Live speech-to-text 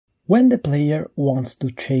When the player wants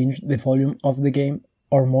to change the volume of the game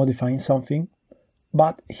or modifying something,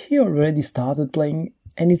 but he already started playing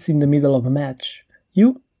and it's in the middle of a match,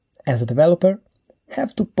 you, as a developer,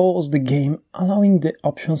 have to pause the game, allowing the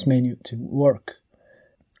options menu to work.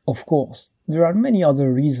 Of course, there are many other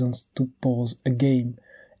reasons to pause a game,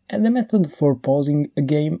 and the method for pausing a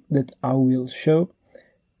game that I will show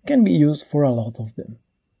can be used for a lot of them.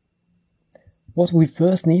 What we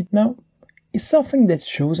first need now is something that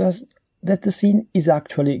shows us that the scene is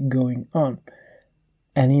actually going on,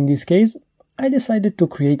 and in this case I decided to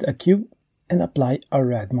create a cube and apply a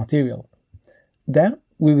red material. Then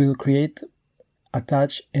we will create,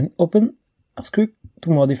 attach and open a script to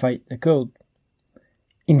modify the code.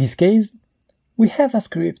 In this case, we have a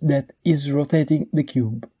script that is rotating the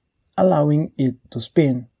cube, allowing it to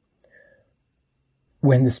spin.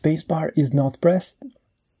 When the spacebar is not pressed,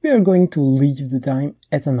 we are going to leave the time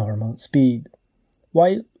at a normal speed.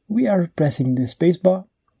 While we are pressing the spacebar,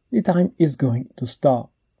 the time is going to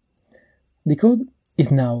stop. The code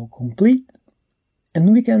is now complete,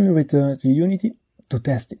 and we can return to Unity to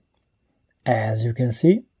test it. As you can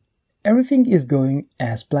see, everything is going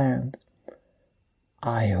as planned.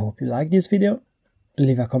 I hope you like this video,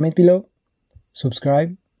 leave a comment below,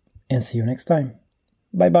 subscribe, and see you next time.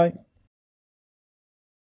 Bye bye.